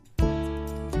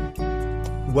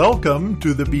Welcome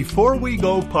to the Before We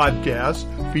Go podcast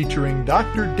featuring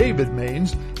Dr. David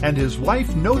Maines and his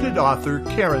wife, noted author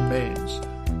Karen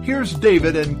Maines. Here's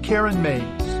David and Karen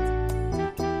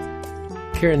Maines.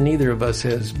 Karen, neither of us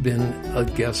has been a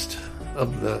guest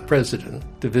of the president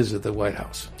to visit the White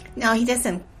House. No, he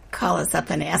doesn't call us up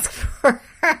and ask for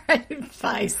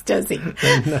advice, does he?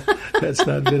 That's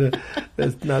not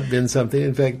been something.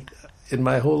 In fact, in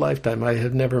my whole lifetime, I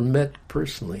have never met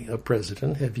personally a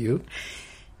president. Have you?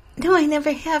 No, I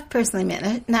never have personally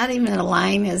met, not even in a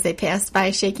line as they passed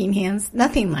by shaking hands,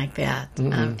 nothing like that.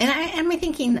 And I'm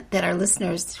thinking that our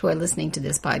listeners who are listening to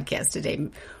this podcast today,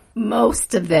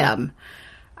 most of them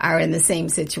are in the same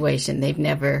situation. They've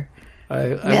never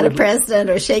met a president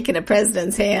or shaken a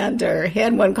president's hand or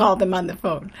had one call them on the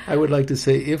phone. I would like to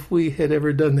say if we had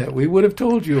ever done that, we would have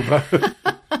told you about it.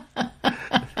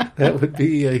 That would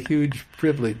be a huge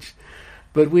privilege.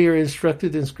 But we are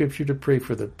instructed in Scripture to pray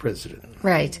for the president.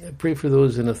 Right. Pray for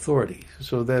those in authority.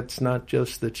 So that's not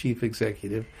just the chief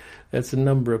executive. That's a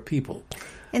number of people.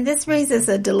 And this raises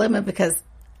a dilemma because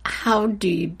how do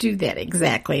you do that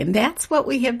exactly? And that's what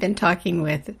we have been talking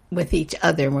with each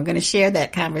other. And we're going to share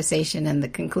that conversation and the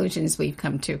conclusions we've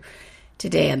come to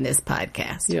today on this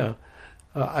podcast. Yeah.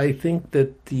 I think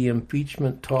that the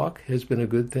impeachment talk has been a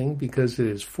good thing because it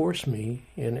has forced me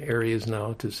in areas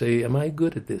now to say, am I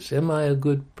good at this? Am I a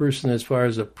good person as far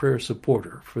as a prayer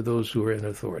supporter for those who are in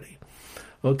authority?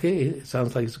 Okay, it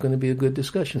sounds like it's going to be a good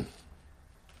discussion.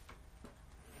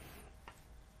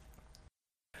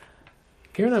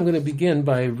 Karen, I'm going to begin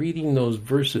by reading those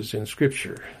verses in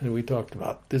Scripture that we talked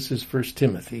about. This is 1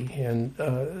 Timothy, and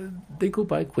they go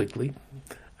by quickly.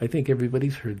 I think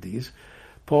everybody's heard these.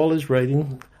 Paul is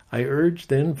writing, I urge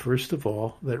then, first of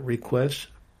all, that requests,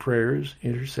 prayers,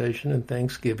 intercession, and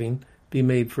thanksgiving be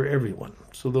made for everyone.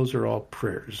 So those are all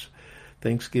prayers.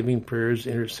 Thanksgiving, prayers,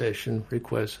 intercession,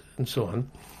 requests, and so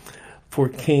on. For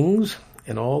kings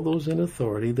and all those in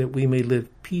authority, that we may live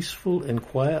peaceful and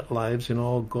quiet lives in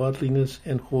all godliness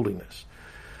and holiness.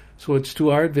 So it's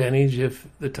to our advantage if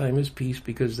the time is peace,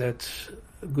 because that's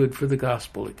good for the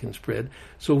gospel. It can spread.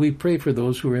 So we pray for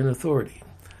those who are in authority.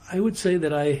 I would say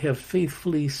that I have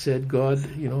faithfully said, God,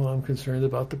 I'm concerned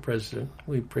about the president.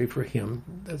 We pray for him.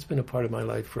 That's been a part of my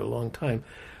life for a long time.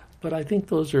 But I think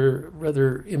those are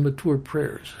rather immature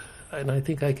prayers, and I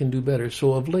think I can do better.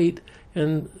 So of late,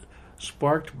 and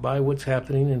sparked by what's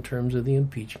happening in terms of the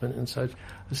impeachment and such,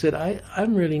 I said,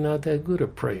 I'm really not that good a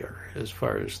prayer as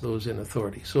far as those in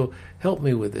authority. So help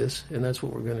me with this, and that's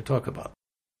what we're going to talk about.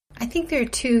 I think there are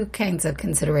two kinds of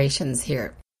considerations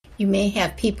here. You may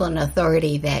have people in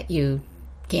authority that you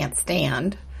can't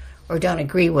stand or don't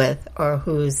agree with or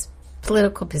whose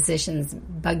political positions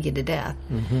bug you to death,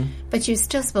 but you're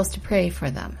still supposed to pray for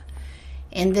them.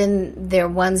 And then there are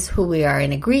ones who we are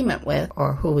in agreement with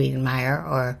or who we admire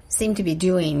or seem to be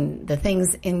doing the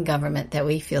things in government that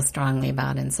we feel strongly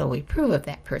about, and so we approve of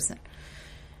that person.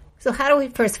 So how do we,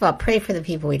 first of all, pray for the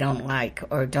people we don't like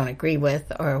or don't agree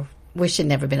with or wish had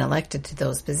never been elected to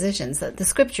those positions? The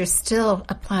Scripture still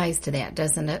applies to that,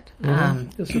 doesn't it?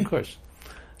 Yes, of course.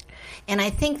 And I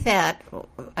think that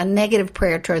a negative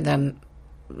prayer toward them,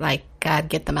 like God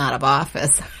get them out of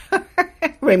office,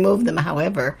 remove them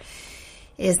however,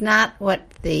 is not what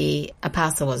the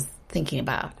apostle was thinking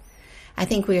about. I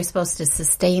think we are supposed to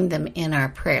sustain them in our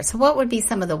prayer. So what would be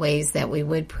some of the ways that we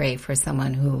would pray for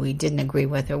someone who we didn't agree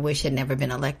with or wish had never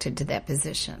been elected to that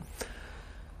position?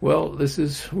 Well,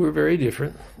 we're very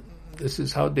different. This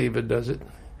is how David does it.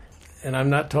 And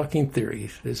I'm not talking theory.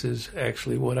 This is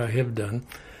actually what I have done.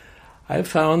 I've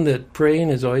found that praying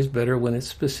is always better when it's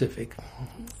specific.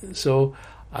 So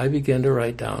I began to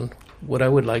write down what I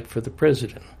would like for the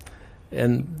president.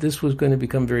 And this was going to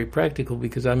become very practical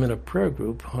because I'm in a prayer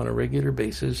group on a regular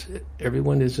basis.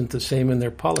 Everyone isn't the same in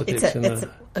their politics. It's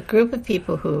a group of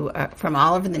people who are from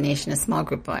all over the nation, a small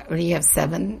group. Or do you have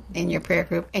 7 in your prayer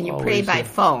group? And you pray by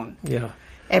phone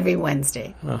every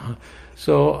Wednesday.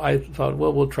 So I thought,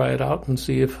 well, we'll try it out and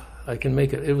see if I can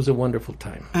make it. It was a wonderful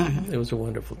time. It was a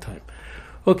wonderful time.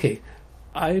 Okay,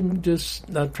 I'm just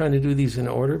not trying to do these in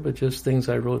order, but just things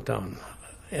I wrote down.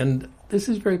 And this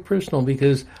is very personal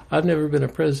because I've never been a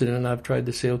president, and I've tried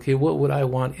to say, okay, what would I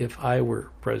want if I were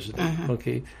president?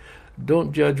 Okay,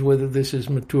 don't judge whether this is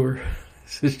mature.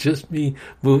 This is just me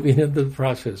moving into the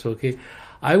process, okay?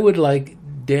 I would like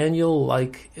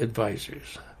Daniel-like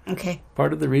advisors. Okay.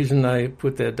 Part of the reason I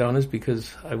put that down is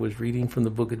because I was reading from the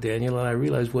book of Daniel, and I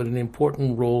realized what an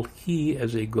important role he,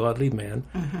 as a godly man,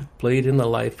 played in the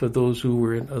life of those who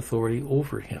were in authority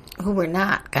over him. Who were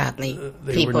not godly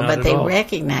They people, were not but at they all.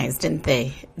 recognized, didn't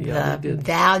they, Yeah, they the did.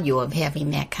 value of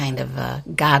having that kind of a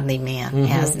godly man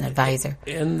as an advisor.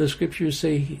 And the scriptures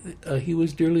say he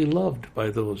was dearly loved by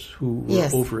those who were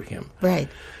Yes. over him. Right.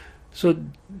 So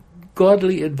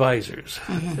godly advisors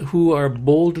who are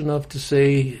bold enough to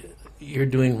say, you're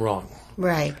doing wrong.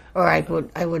 Right. Or I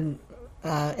would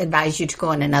advise you to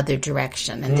go in another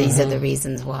direction, and these are the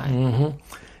reasons why.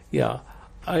 Yeah.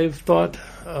 I've thought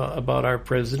about our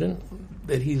president,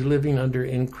 that he's living under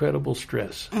incredible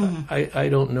stress. I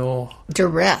don't know.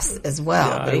 Duress as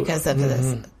well, Yeah, because of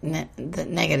this the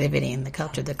negativity in the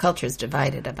culture. The culture's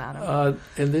divided about him.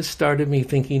 And this started me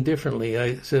thinking differently.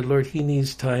 I said, Lord, he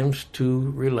needs times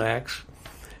to relax.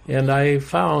 And I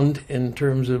found, in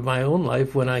terms of my own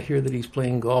life, when I hear that he's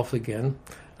playing golf again,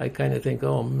 I kind of think,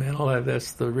 oh, man,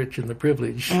 that's the rich and the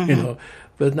privileged, you know.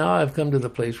 But now I've come to the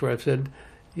place where I've said,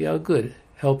 yeah, good.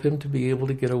 Help him to be able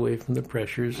to get away from the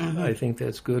pressures. I think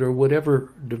that's good. Or whatever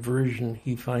diversion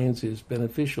he finds is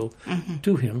beneficial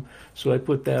to him. So I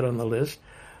put that on the list.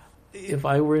 If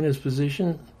I were in his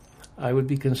position, I would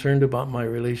be concerned about my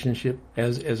relationship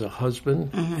as a husband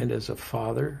and as a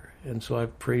father. And so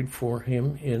I've prayed for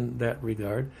him in that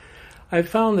regard. I've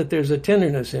found that there's a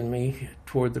tenderness in me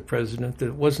toward the president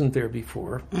that wasn't there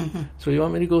before. So you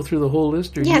want me to go through the whole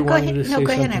list, or do you Go want ahead. me to No, say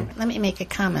go something? ahead. Let me make a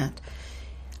comment.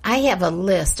 I have a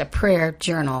list, a prayer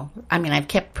journal. I mean, I've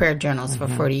kept prayer journals for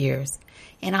 40 years.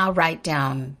 And I'll write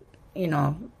down,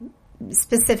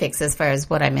 specifics as far as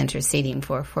what I'm interceding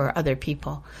for other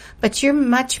people. But you're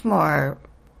much more,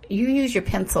 you use your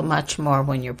pencil much more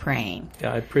when you're praying.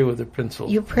 Yeah, I pray with a pencil.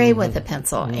 You pray with a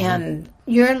pencil. And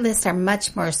your lists are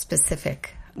much more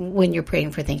specific when you're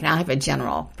praying for things. Now, I have a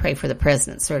general pray for the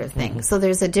president sort of thing. So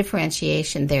there's a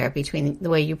differentiation there between the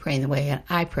way you pray and the way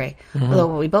I pray.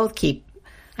 Although we both keep,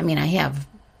 I have,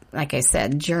 like I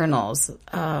said, journals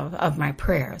of my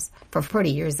prayers for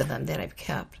 40 years of them that I've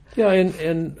kept. Yeah,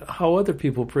 and how other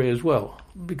people pray as well.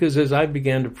 Because as I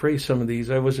began to pray some of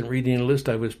these, I wasn't reading a list,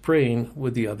 I was praying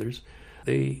with the others.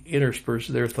 They intersperse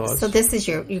their thoughts. So this is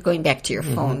you're going back to your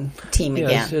phone team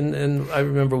Yes, again. and I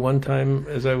remember one time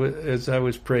as I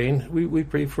was praying, we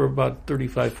prayed for about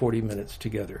 35, 40 minutes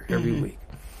together every week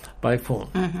by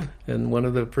phone. And one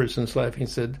of the persons laughing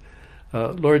said,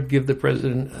 Lord, give the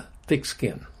president thick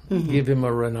skin. Give him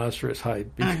a rhinoceros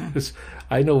hide. Because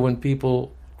I know when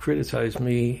people criticize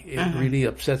me, it really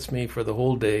upsets me for the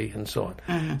whole day and so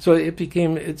on. So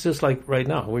it's just like right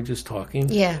now, we're just talking.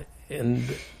 Yeah. And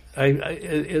I,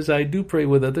 as I do pray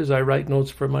with others, I write notes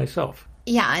for myself.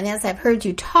 Yeah, and as I've heard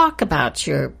you talk about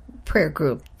your prayer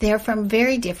group, they're from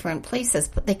very different places.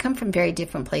 But they come from very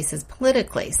different places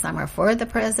politically. Some are for the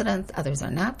president, others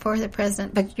are not for the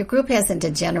president. But your group hasn't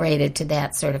degenerated to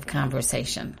that sort of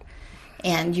conversation.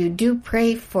 And you do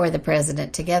pray for the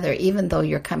president together, even though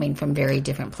you're coming from very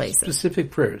different places.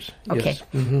 Specific prayers. Okay.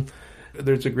 Yes.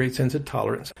 There's a great sense of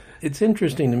tolerance. It's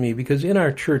interesting to me because in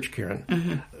our church,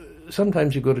 Karen,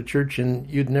 sometimes you go to church and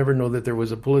you'd never know that there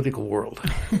was a political world.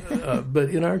 But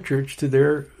in our church, to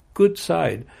their good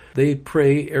side, they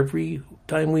pray every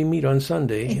time we meet on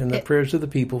Sunday in the prayers of the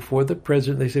people for the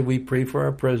president. They say we pray for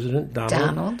our president,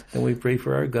 Donald. And we pray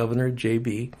for our governor,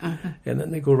 J.B. And then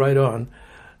they go right on.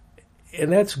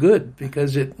 And that's good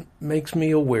because it makes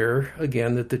me aware,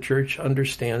 again, that the church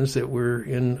understands that we're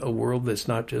in a world that's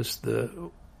not just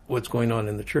what's going on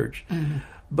in the church.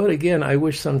 But again, I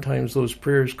wish sometimes those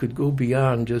prayers could go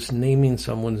beyond just naming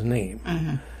someone's name.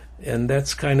 And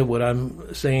that's kind of what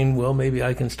I'm saying, well, maybe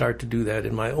I can start to do that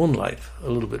in my own life a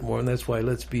little bit more, and that's why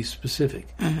let's be specific.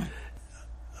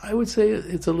 I would say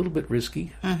it's a little bit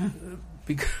risky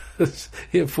because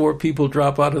if 4 people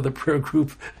drop out of the prayer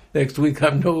group next week,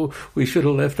 I know we should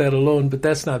have left that alone, but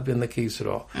that's not been the case at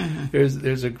all.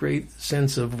 There's a great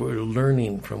sense of we're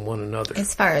learning from one another.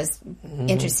 As far as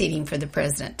interceding for the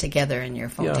president together in your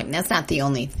phone team. That's not the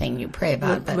only thing you pray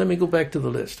about. Let me go back to the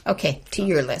list. Okay, to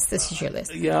your list. This is your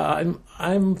list. Yeah,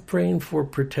 I'm praying for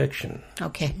protection.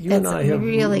 Okay, You that's and I a have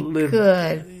really lived-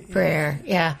 good prayer.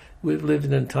 Yeah, We've lived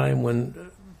in a time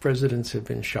when presidents have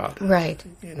been shot. right.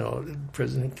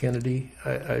 President Kennedy,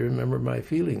 I remember my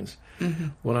feelings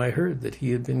when I heard that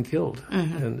he had been killed.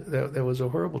 And that was a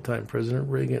horrible time. President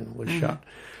Reagan was shot.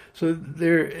 So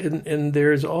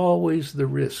there's always the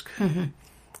risk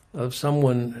of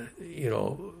someone,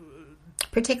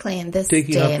 Particularly in this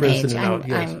taking day our and age, president out,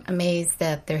 yes. I'm amazed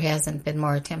that there hasn't been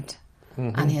more attempt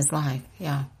on his life.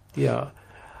 Yeah. Yeah.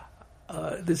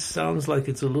 This sounds like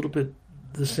it's a little bit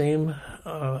the same,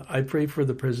 I pray for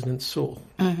the president's soul.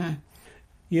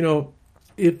 You know,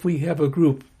 if we have a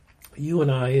group, you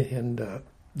and I and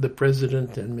the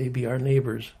president and maybe our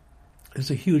neighbors,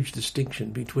 there's a huge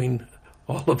distinction between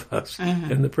all of us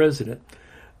and the president.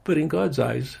 But in God's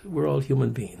eyes, we're all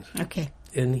human beings. Okay.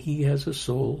 And he has a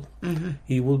soul.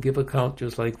 He will give account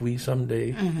just like we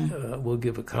someday will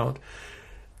give account.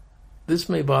 This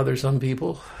may bother some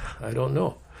people. I don't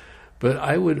know. But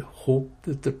I would hope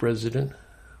that the president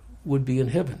would be in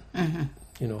heaven,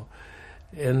 you know.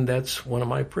 And that's one of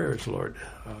my prayers, Lord,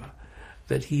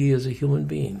 that he as a human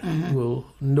being will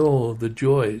know the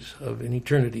joys of an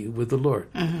eternity with the Lord.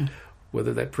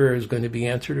 Whether that prayer is going to be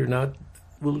answered or not,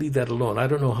 we'll leave that alone. I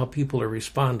don't know how people are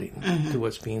responding to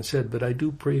what's being said, but I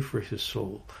do pray for his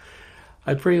soul.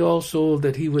 I pray also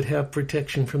that he would have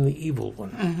protection from the evil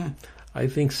one. I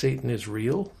think Satan is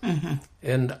real,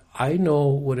 and I know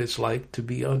what it's like to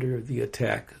be under the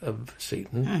attack of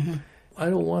Satan. I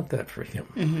don't want that for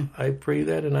him. I pray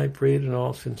that, and I pray it in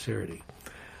all sincerity.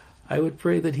 I would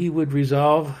pray that he would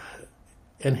resolve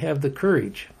and have the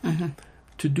courage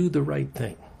to do the right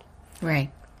thing.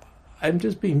 Right. I'm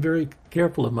just being very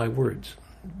careful of my words,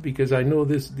 because I know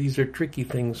these are tricky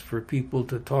things for people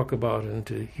to talk about and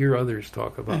to hear others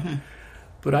talk about.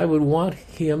 But I would want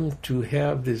him to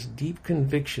have this deep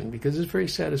conviction, because it's very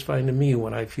satisfying to me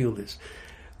when I feel this,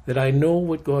 that I know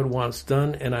what God wants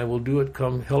done, and I will do it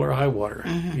come hell or high water.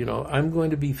 You know, I'm going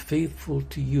to be faithful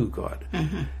to you, God.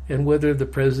 And whether the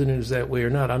president is that way or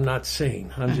not, I'm not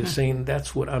saying. I'm just saying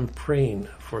that's what I'm praying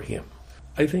for him.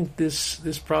 I think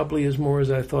this probably is more as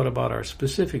I thought about our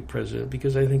specific president,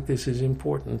 because I think this is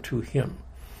important to him.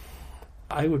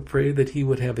 I would pray that he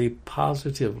would have a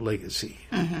positive legacy,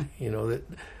 you know, that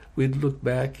we'd look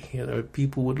back, you know,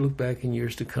 people would look back in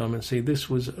years to come and say this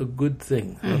was a good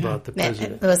thing about the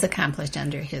president. It was accomplished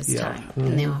under his time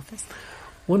in the office.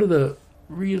 One of the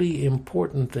really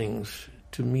important things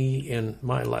to me in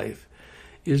my life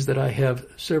is that I have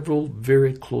several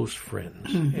very close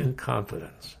friends and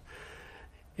confidants.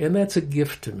 And that's a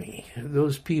gift to me.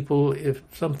 Those people, if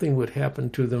something would happen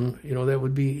to them, you know, that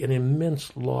would be an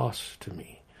immense loss to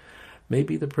me.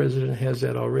 Maybe the president has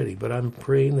that already, but I'm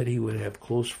praying that he would have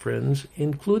close friends,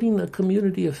 including a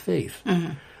community of faith.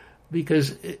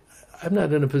 Because I'm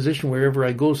not in a position wherever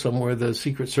I go somewhere, the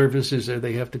Secret Service is there,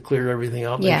 they have to clear everything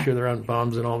out, make sure there aren't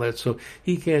bombs and all that. So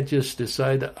he can't just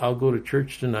decide, I'll go to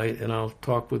church tonight and I'll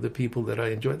talk with the people that I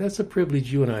enjoy. That's a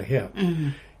privilege you and I have.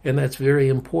 And that's very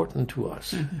important to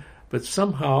us. But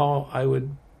somehow I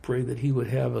would pray that he would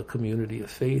have a community of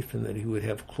faith and that he would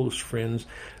have close friends,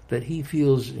 that he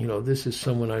feels, you know, this is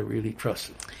someone I really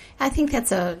trust. I think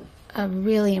that's a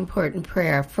really important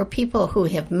prayer for people who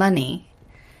have money,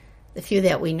 the few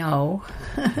that we know.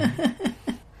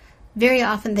 Very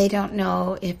often they don't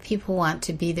know if people want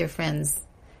to be their friends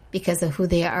because of who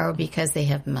they are or because they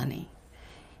have money.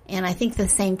 And I think the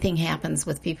same thing happens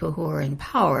with people who are in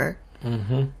power.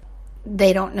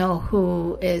 They don't know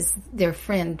who is their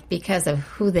friend because of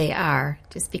who they are,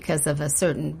 just because of a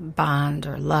certain bond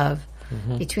or love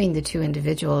between the two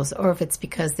individuals, or if it's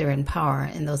because they're in power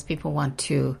and those people want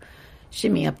to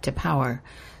shimmy up to power.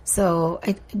 So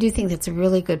I do think that's a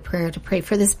really good prayer to pray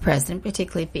for this president,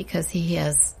 particularly because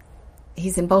he's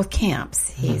in both camps.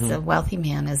 He's a wealthy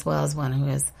man as well as one who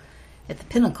is at the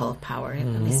pinnacle of power, at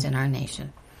least in our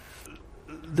nation.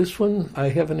 This one, I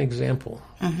have an example.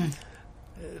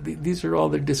 These are all,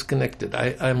 they're disconnected.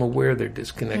 I'm aware they're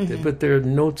disconnected, but there are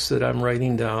notes that I'm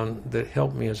writing down that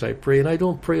help me as I pray. And I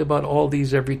don't pray about all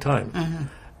these every time.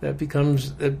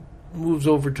 That moves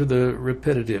over to the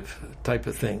repetitive type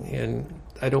of thing, and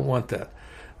I don't want that.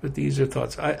 But these are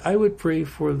thoughts. I would pray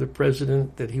for the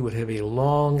president that he would have a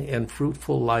long and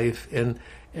fruitful life. And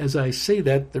as I say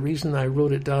that, the reason I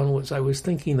wrote it down was I was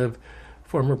thinking of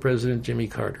former President Jimmy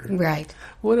Carter. Right.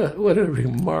 What a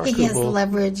remarkable... He has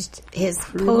leveraged his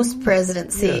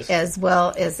post-presidency as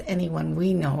well as anyone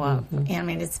we know of. I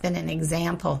mean, it's been an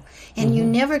example. And you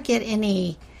never get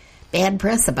any bad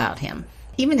press about him.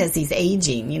 Even as he's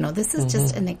aging, you know, this is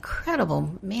just an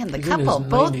incredible man. The couple,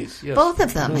 both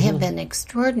of them have been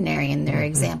extraordinary in their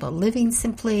example, living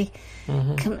simply,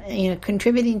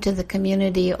 contributing to the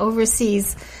community,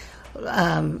 overseas,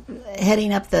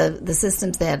 heading up the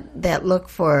systems that look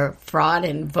for fraud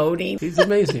in voting. He's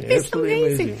amazing,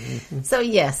 absolutely amazing. So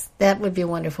yes, that would be a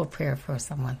wonderful prayer for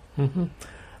someone.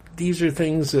 These are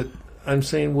things that I'm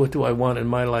saying, what do I want in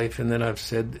my life? And then I've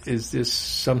said, is this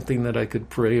something that I could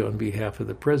pray on behalf of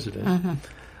the president?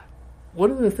 One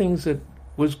of the things that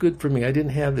was good for me, I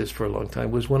didn't have this for a long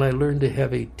time, was when I learned to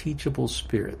have a teachable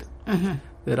spirit.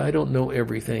 That I don't know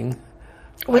everything,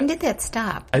 When did that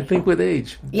stop? I think with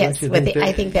age. Yes,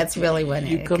 I think that's really when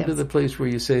you come to the place where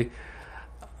you say,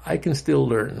 I can still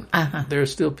learn. There are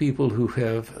still people who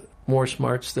have more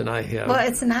smarts than I have. Well,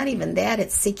 it's not even that.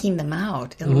 It's seeking them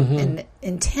out and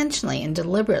intentionally and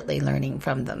deliberately learning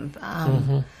from them.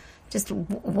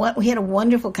 We had a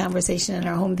wonderful conversation in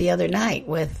our home the other night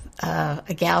with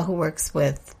a gal who works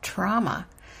with trauma.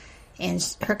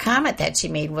 And her comment that she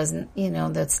made wasn't,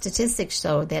 the statistics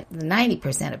show that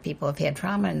 90% of people have had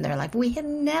trauma in their life. We had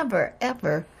never,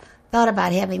 ever thought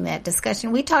about having that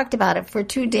discussion. We talked about it for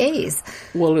 2 days.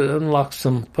 Well, it unlocked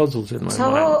some puzzles in my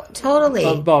mind. Totally.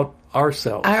 About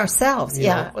ourselves.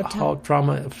 How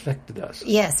trauma affected us.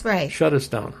 Yes, right. Shut us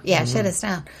down. Yeah, shut us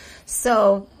down.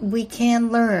 So we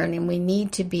can learn, and we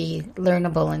need to be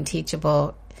learnable and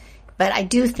teachable. But I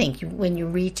do think when you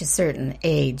reach a certain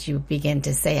age, you begin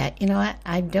to say, you know what,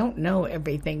 I don't know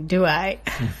everything, do I?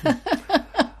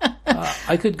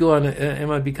 I could go on. Am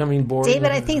I becoming bored?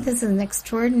 David, I think this is an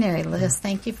extraordinary list.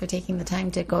 Thank you for taking the time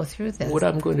to go through this. What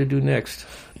I'm going to do next,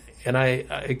 and I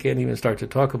can't even start to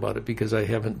talk about it because I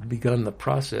haven't begun the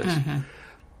process,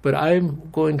 but I'm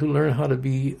going to learn how to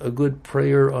be a good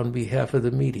prayer on behalf of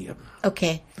the medium.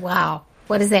 Okay. Wow.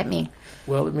 What does that mean?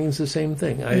 Well, it means the same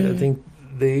thing. I think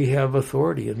they have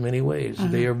authority in many ways.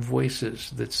 They are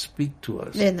voices that speak to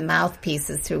us. They're the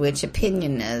mouthpieces through which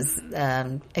opinion is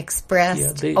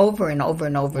expressed over and over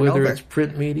and over and over. Whether it's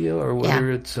print media or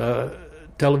whether it's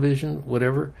television,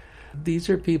 whatever. These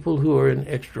are people who are in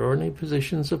extraordinary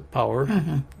positions of power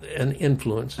and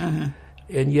influence.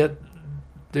 And yet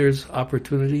there's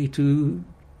opportunity to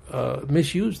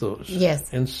misuse those.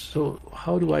 Yes. And so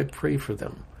how do I pray for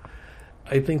them?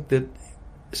 I think that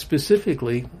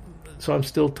specifically... So I'm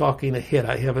still talking ahead.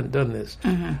 I haven't done this.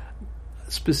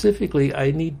 Specifically,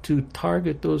 I need to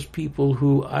target those people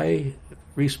who I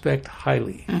respect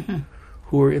highly,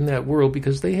 who are in that world,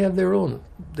 because they have their own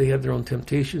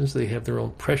temptations, they have their own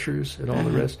pressures and all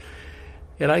the rest.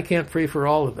 And I can't pray for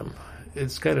all of them.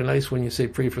 It's kind of nice when you say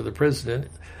pray for the president,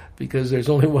 because there's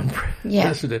only one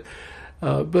president.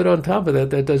 But on top of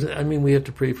that doesn't, we have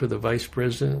to pray for the vice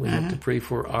president. We have to pray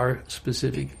for our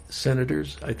specific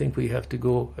senators. I think we have to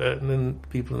go, and then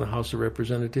people in the House of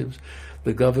Representatives,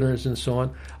 the governors and so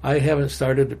on. I haven't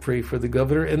started to pray for the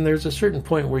governor, and there's a certain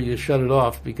point where you shut it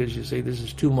off because you say, this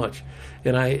is too much.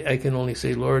 And I can only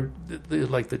say, Lord,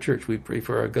 like the church, we pray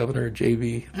for our governor,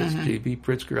 J.B. That's J.B.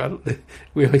 Pritzker.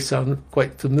 We always sound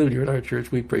quite familiar in our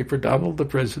church. We pray for Donald, the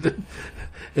president.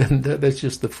 And that's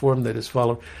just the form that is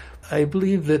followed. I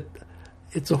believe that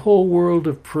it's a whole world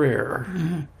of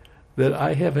prayer that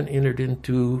I haven't entered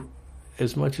into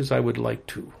as much as I would like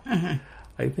to.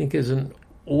 I think as an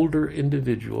older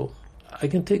individual, I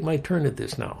can take my turn at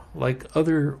this now, like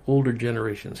other older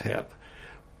generations have.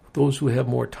 Those who have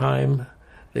more time,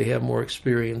 they have more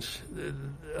experience.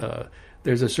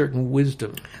 There's a certain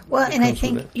wisdom. Well, and I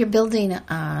think you're building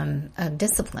on a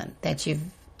discipline that you've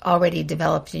already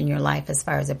developed in your life as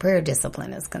far as a prayer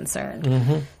discipline is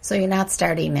concerned. So you're not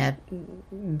starting at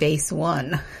base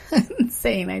one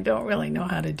saying, I don't really know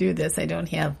how to do this. I don't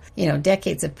have,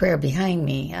 decades of prayer behind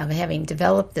me, of having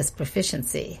developed this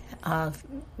proficiency, of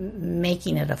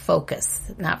making it a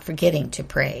focus, not forgetting to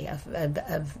pray,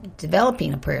 of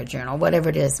developing a prayer journal, whatever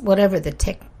it is, whatever the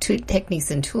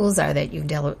techniques and tools are that you've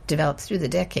developed through the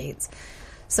decades.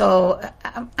 So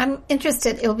I'm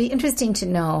interested. It'll be interesting to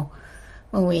know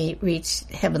when we reach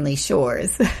heavenly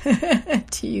shores,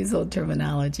 to use old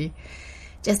terminology,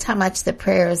 just how much the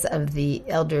prayers of the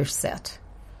elder set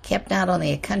kept not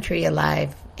only a country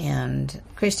alive and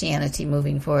Christianity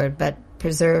moving forward, but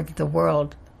preserved the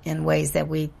world in ways that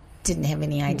we didn't have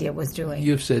any idea it was doing.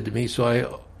 You've said to me, so I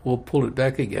will pull it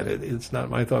back again. It's not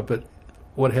my thought, but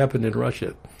what happened in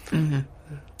Russia?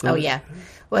 Oh, yeah.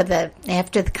 Well,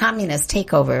 after the communist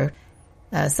takeover,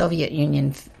 Soviet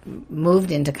Union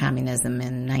moved into communism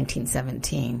in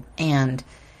 1917, and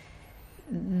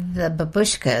the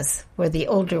babushkas were the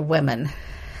older women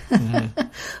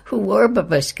who wore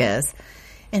babushkas.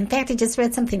 In fact, I just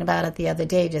read something about it the other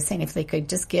day, just saying if they could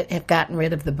just have gotten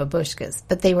rid of the babushkas.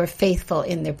 But they were faithful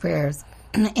in their prayers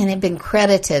and have been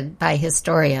credited by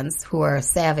historians who are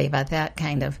savvy about that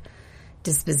kind of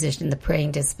disposition, the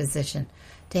praying disposition,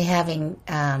 to having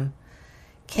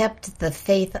kept the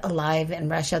faith alive in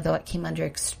Russia, though it came under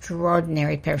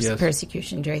extraordinary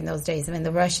persecution during those days. The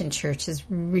Russian church has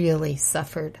really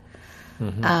suffered.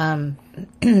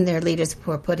 Their leaders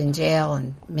were put in jail,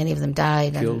 and many of them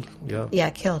died. Killed,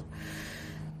 killed.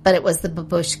 But it was the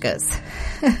babushkas,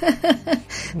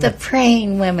 the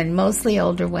praying women, mostly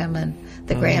older women,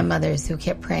 the grandmothers who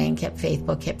kept praying, kept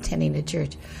faithful, kept tending to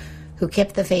church, who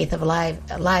kept the faith alive,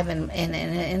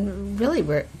 and really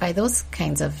were, by those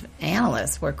kinds of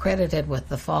analysts, were credited with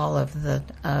the fall of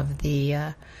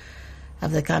the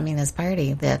Communist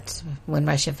Party. That when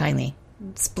Russia finally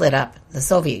split up, the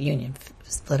Soviet Union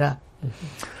split up.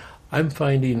 Mm-hmm. I'm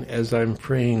finding, as I'm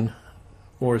praying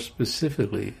more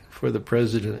specifically for the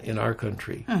president in our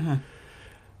country,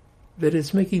 that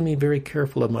it's making me very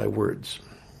careful of my words,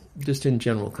 just in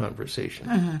general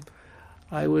conversation.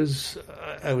 I was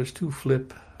too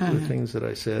flip with things that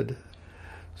I said.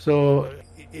 So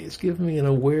it's given me an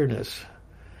awareness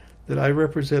that I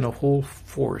represent a whole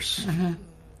force,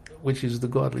 which is the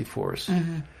godly force.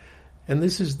 And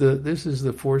this is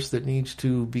the force that needs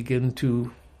to begin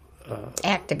to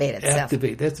activate itself.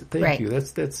 Thank you.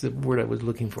 That's the word I was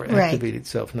looking for. Activate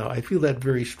itself. Now, I feel that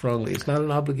very strongly. It's not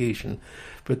an obligation,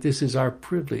 but this is our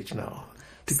privilege now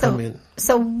to come in.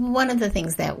 So one of the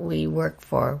things that we work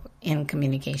for in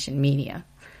communication media,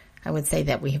 I would say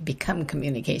that we have become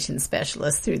communication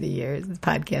specialists through the years.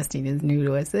 Podcasting is new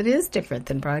to us. It is different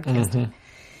than broadcasting.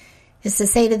 Is to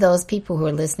say to those people who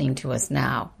are listening to us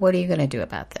now, what are you going to do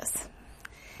about this?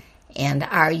 And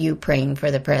are you praying for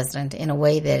the president in a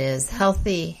way that is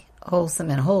healthy,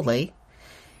 wholesome, and holy?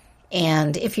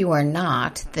 And if you are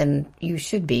not, then you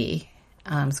should be.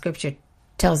 Scripture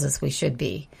tells us we should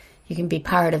be. You can be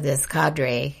part of this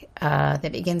cadre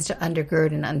that begins to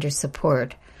undergird and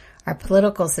undersupport our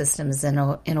political systems in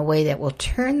a way that will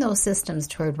turn those systems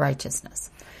toward righteousness.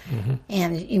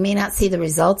 And you may not see the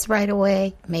results right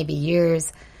away, maybe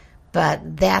years,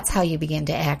 but that's how you begin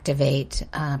to activate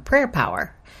prayer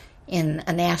power in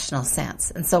a national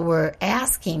sense. And so we're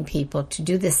asking people to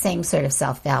do the same sort of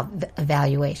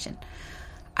self-evaluation.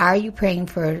 Are you praying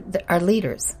for our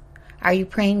leaders? Are you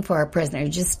praying for our president,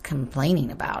 or just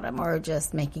complaining about him, or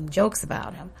just making jokes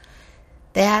about him?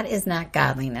 That is not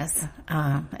godliness.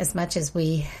 As much as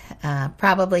we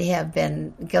probably have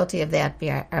been guilty of that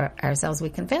ourselves, we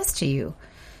confess to you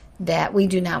that we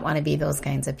do not want to be those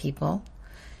kinds of people,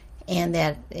 and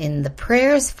that in the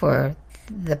prayers for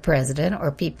the president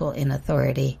or people in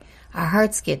authority, our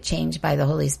hearts get changed by the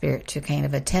Holy Spirit to kind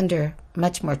of a tender,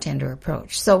 much more tender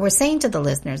approach. So we're saying to the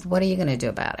listeners, what are you going to do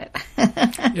about it?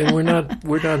 And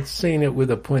we're not saying it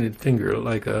with a pointed finger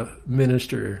like a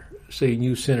minister saying,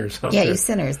 you sinners out there. Yeah, you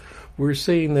sinners. We're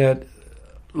saying that,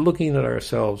 looking at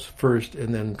ourselves first,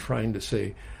 and then trying to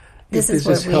say, this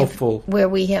is helpful. Where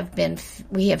we have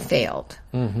failed.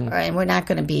 And we're not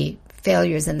going to be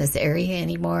failures in this area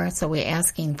anymore. So we're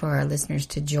asking for our listeners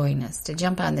to join us, to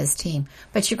jump on this team.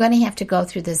 But you're going to have to go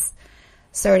through this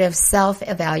sort of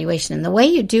self-evaluation. And the way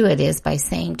you do it is by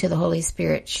saying to the Holy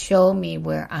Spirit, show me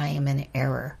where I am in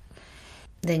error.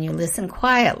 Then you listen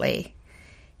quietly,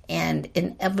 and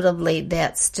inevitably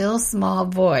that still small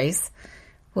voice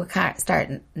will start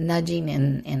nudging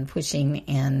and pushing,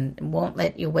 and won't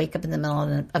let you wake up in the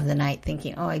middle of the night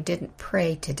thinking, oh, I didn't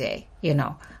pray today.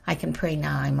 I can pray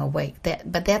now, I'm awake.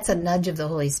 But that's a nudge of the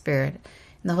Holy Spirit.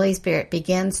 And the Holy Spirit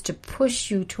begins to push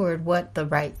you toward what the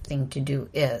right thing to do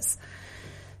is.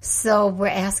 So we're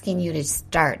asking you to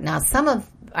start. Now, some of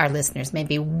our listeners may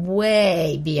be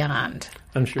way beyond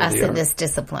us in this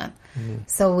discipline.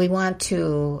 So we want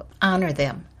to honor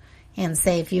them and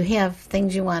say, if you have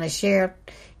things you want to share,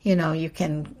 you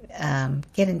can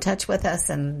get in touch with us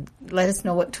and let us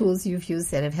know what tools you've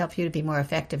used that have helped you to be more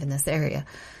effective in this area.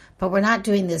 But we're not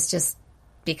doing this just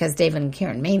because David and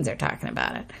Karen Maines are talking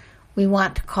about it. We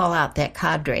want to call out that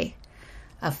cadre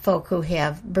of folk who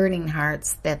have burning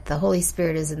hearts that the Holy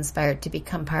Spirit is inspired to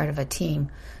become part of a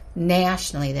team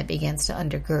nationally that begins to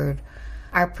undergird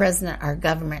our president, our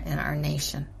government, and our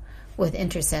nation with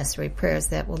intercessory prayers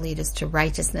that will lead us to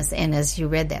righteousness, and as you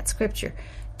read that scripture,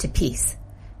 to peace.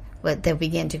 But they'll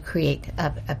begin to create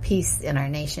a peace in our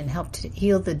nation, help to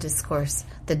heal the discourse,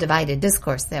 the divided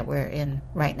discourse that we're in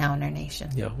right now in our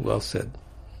nation. Yeah, well said.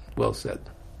 Well said.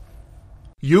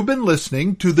 You've been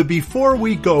listening to the Before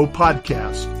We Go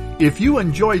podcast. If you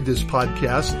enjoyed this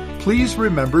podcast, please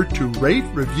remember to rate,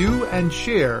 review, and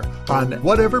share on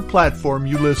whatever platform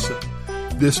you listen.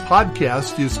 This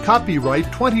podcast is copyright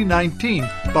 2019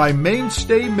 by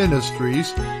Mainstay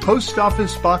Ministries, Post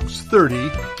Office Box 30,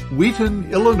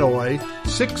 Wheaton, Illinois,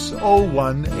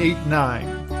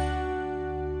 60189.